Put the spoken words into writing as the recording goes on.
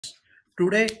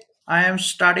Today I am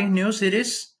starting new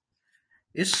series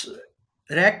is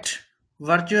Rect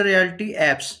virtual reality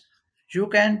apps. You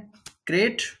can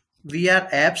create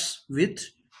VR apps with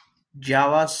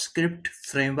JavaScript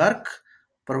framework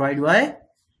provided by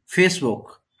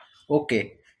Facebook.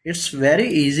 Okay, it's very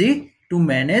easy to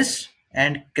manage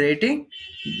and creating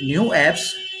new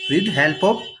apps with help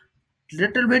of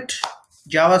little bit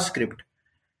JavaScript.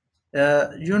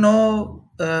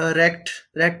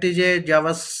 React is a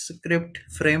JavaScript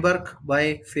framework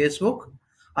by Facebook.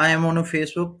 I am on a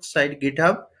Facebook site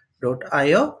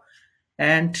github.io,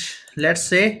 and let's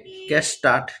say get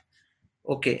start.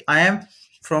 Okay, I am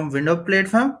from Windows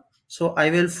platform, so I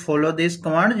will follow this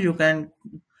command. You can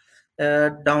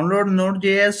download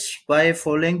Node.js by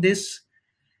following this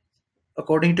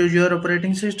according to your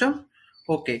operating system.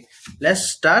 Okay, let's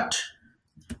start.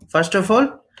 First of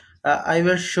all, I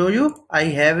will show you. I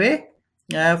have a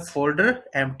folder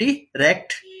empty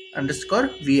rect underscore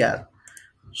vr.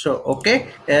 So okay,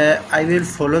 I will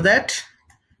follow that.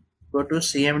 Go to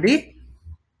cmd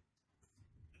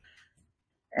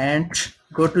and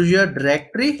go to your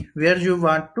directory where you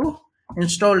want to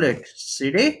install it.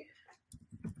 cd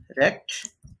rect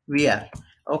vr.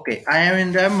 Okay, I am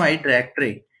in my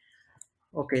directory.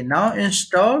 Okay, now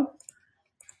install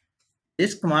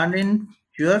this command in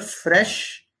your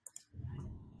fresh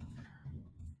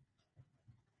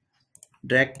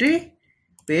directory,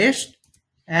 paste,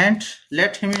 and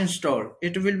let him install.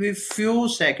 It will be few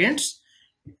seconds.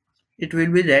 It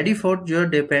will be ready for your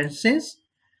dependencies.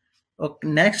 Okay,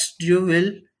 next you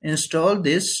will install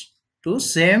this to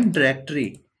same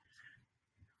directory.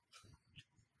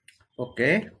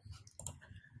 Okay,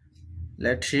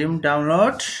 let him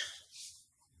download.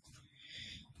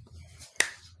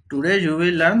 Today you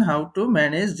will learn how to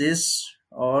manage this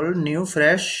all new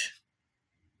fresh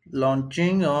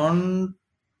launching on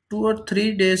 2 or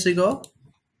 3 days ago.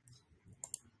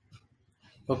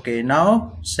 Okay,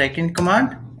 now second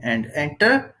command and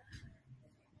enter.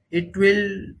 It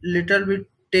will little bit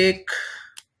take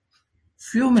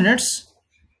few minutes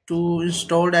to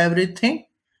install everything.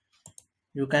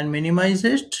 You can minimize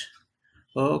it.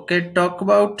 Okay, talk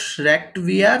about Rect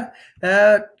VR.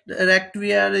 Rect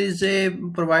VR is a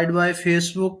provided by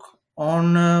Facebook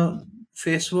on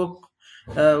Facebook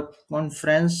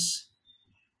conference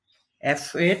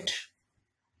F8.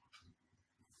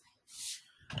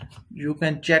 You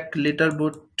can check little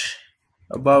bit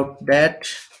about that.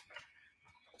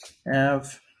 Uh,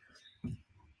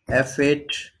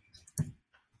 F8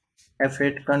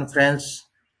 F8 conference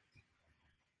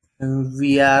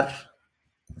VR.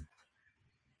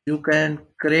 You can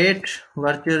create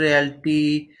virtual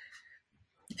reality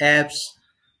apps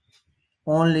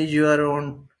only your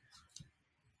own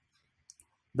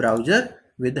browser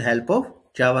with the help of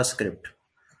JavaScript.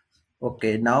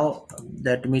 Okay, now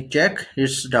let me check.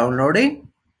 It's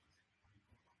downloading,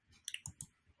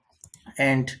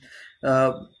 and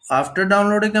after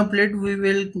downloading complete, we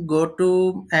will go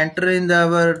to enter in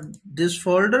our this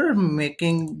folder.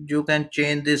 Making you can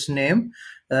change this name.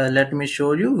 Let me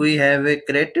show you. We have a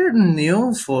created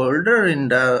new folder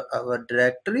in our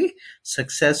directory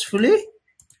successfully.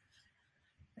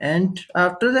 And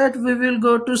after that we will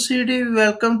go to cd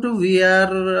welcome to vr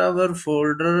our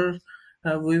folder.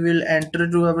 We will enter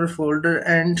to our folder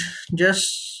and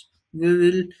just we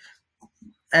will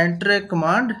enter a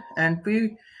command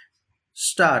np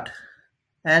start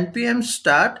npm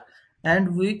start,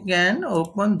 and we can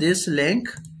open this link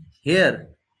here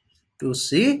to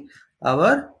see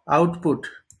our output.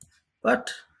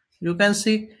 But you can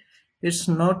see it's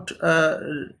not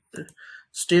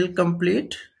still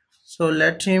complete, so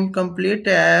let him complete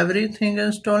everything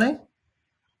installing.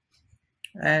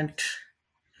 And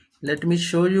let me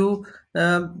show you.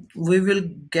 We will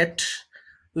get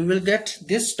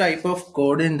this type of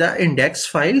code in the index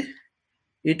file.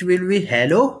 It will be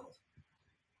hello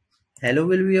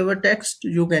will be our text.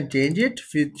 You can change it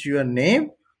with your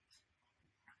name.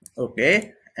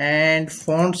 Okay, and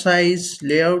font size,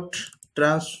 layout,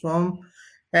 transform,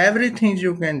 everything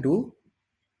you can do.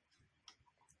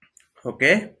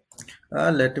 Okay,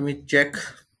 let me check.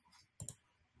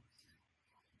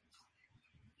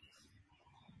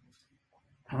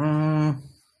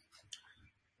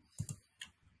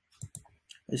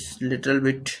 It's little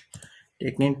bit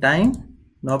taking time.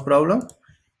 No problem.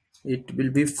 It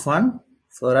will be fun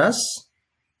for us.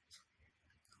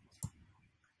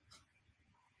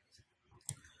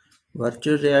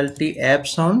 Virtual reality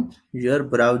apps on your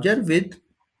browser with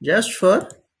just for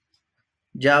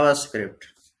JavaScript.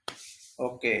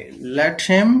 Okay, let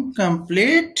him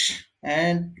complete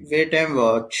and wait and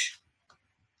watch.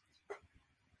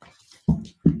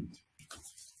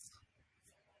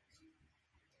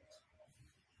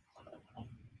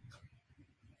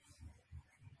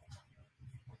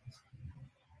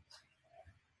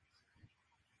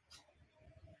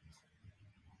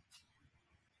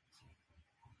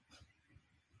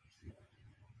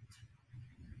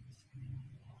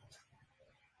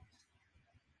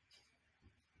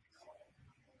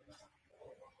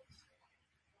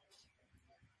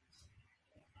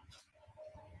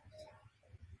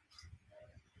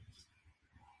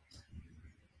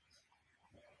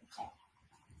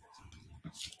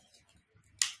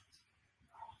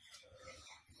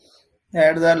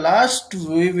 At the last,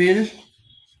 we will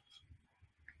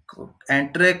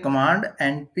enter a command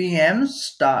npm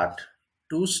start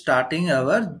to starting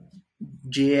our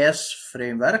JS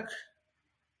framework.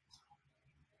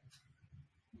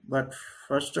 But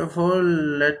first of all,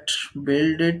 let's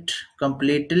build it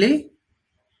completely.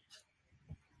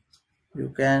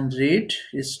 You can read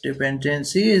its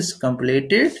dependency is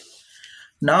completed.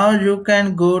 Now you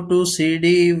can go to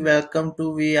cd welcome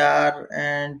to VR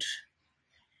and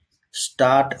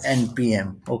start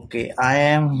npm. Okay, I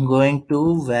am going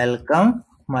to welcome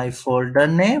my folder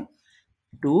name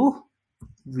to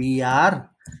VR.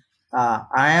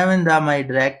 I am in the my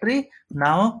directory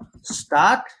now.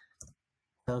 Start.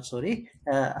 Sorry,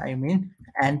 I mean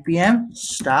npm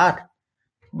start.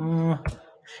 Mm,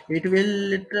 it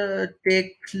will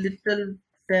take little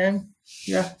time.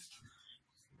 Yeah,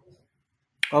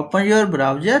 open your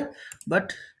browser,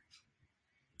 but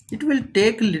it will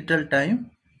take little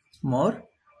time more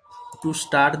to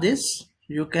start this.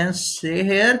 You can say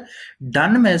here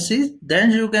done message,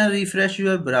 then you can refresh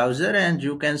your browser and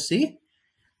you can see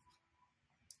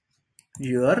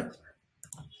your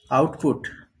output.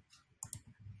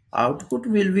 Output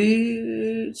will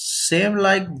be same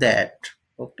like that.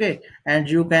 Okay, and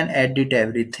you can edit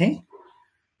everything,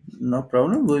 no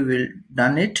problem. We will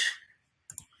done it.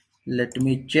 Let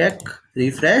me check,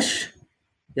 refresh.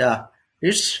 Yeah,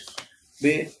 it's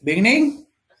beginning,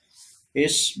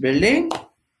 it's building.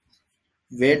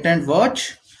 Wait and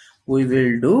watch. We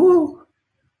will do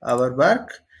our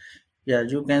work. Yeah,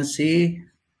 you can see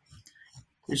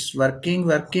it's working,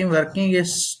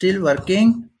 is still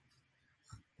working.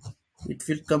 It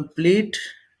will complete.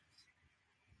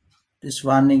 This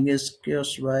warning is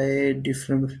caused by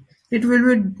different. It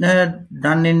will be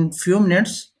done in few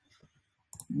minutes.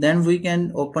 Then we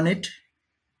can open it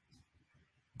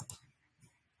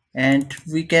and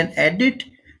we can edit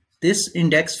this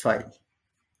index file.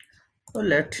 So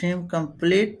let him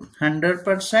complete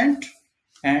 100%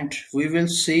 and we will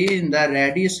see in the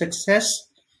ready success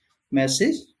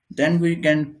message. Then we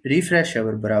can refresh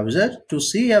our browser to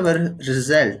see our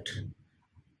result.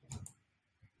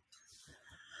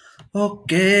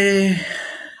 Okay,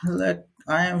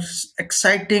 I am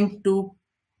exciting to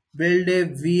build a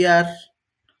VR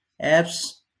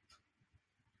apps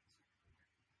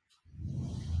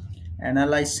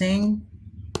analyzing.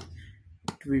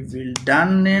 We will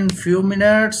done in few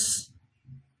minutes.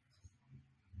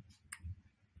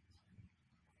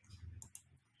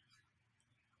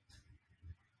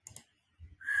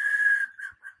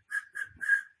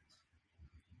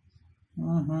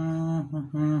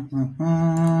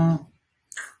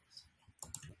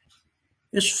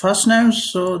 It's first name,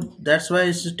 so that's why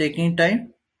it's taking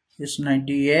time. It's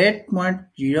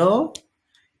 98.0,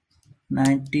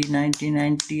 90, 90,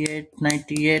 98,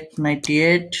 98,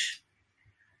 98.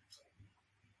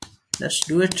 Let's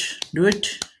do it. Do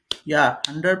it. Yeah,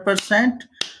 100%.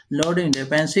 Loading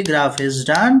dependency graph is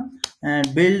done.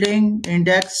 And building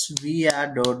index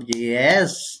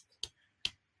vr.js.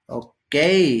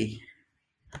 Okay.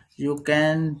 You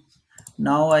can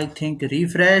now I think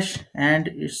refresh and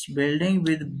it's building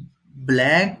with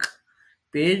blank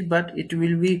page, but it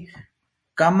will be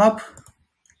come up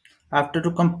after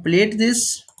to complete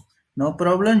this. No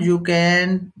problem. You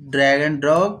can drag and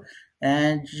drop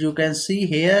and you can see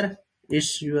here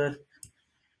is your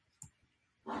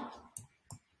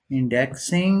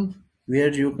indexing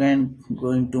where you can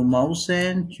go into mouse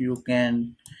and you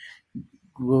can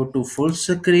go to full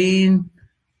screen.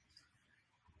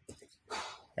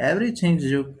 Everything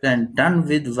you can done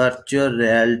with virtual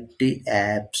reality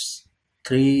apps,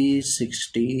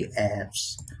 360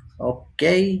 apps.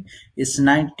 Okay, it's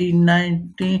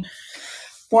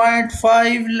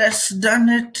 1990.5. Let's done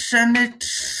it and it.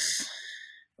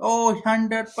 Oh,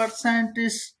 100%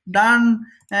 is done,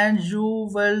 and you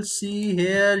will see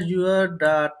here your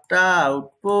data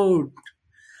output.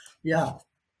 Yeah,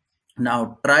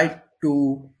 now try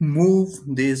to move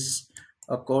this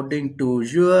according to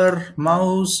your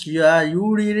mouse. Yeah,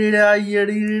 you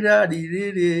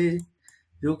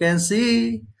can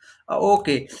see.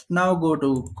 Okay, now go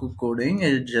to coding.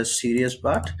 It's just serious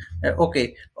part.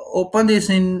 Okay, open this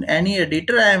in any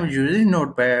editor. I am using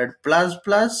Notepad plus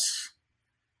plus.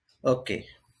 Okay,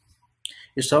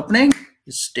 it's opening.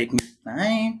 It's taking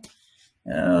time.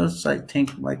 So I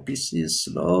think my PC is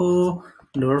slow.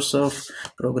 Lots of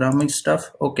programming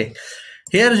stuff. Okay,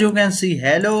 here you can see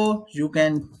hello. You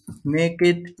can make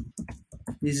it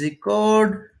easy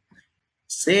code.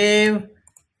 Save.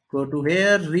 Go to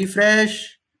here.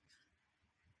 Refresh.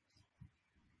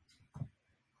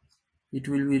 It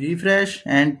will be refresh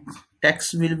and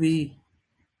text will be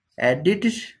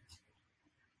edited.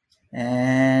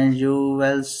 and you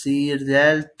will see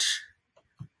result.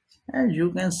 And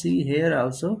you can see here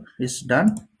also it's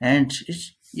done, and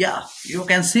it's, yeah, you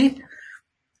can see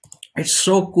it's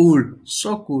so cool.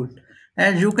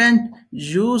 And you can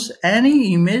use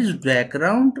any image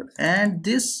background, and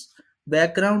this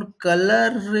background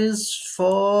color is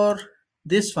for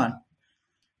this one.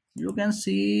 You can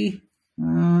see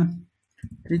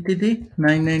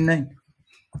 333,999.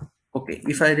 Okay,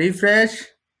 if I refresh,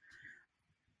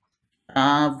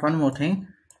 one more thing,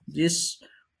 this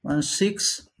 1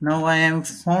 6, now I am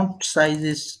font size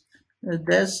is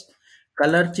this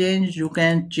color change. You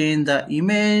can change the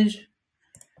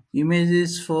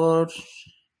images for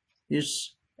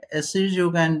its assets.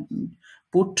 You can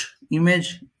put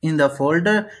image in the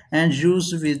folder and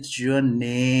use with your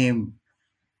name.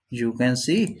 You can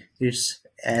see it's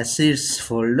assets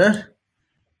folder,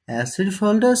 asset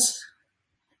folders.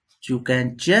 You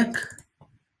can check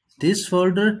this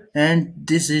folder, and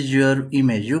this is your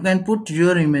image. You can put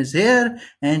your image here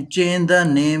and change the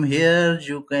name here.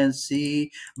 You can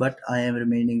see, but I am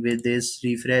remaining with this.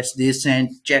 Refresh this and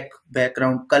check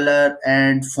background color,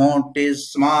 and font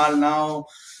is small now.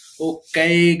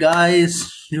 Okay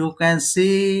guys, you can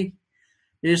see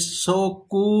it's so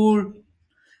cool.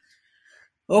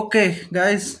 Okay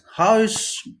guys, how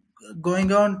is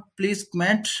going on? Please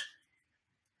comment,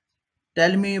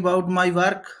 tell me about my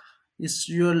work. Is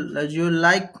you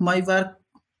like my work?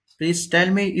 Please tell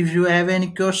me. If you have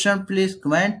any question, please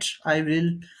comment. I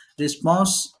will respond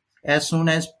as soon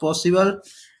as possible.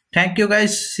 Thank you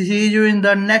guys. See you in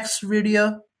the next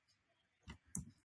video.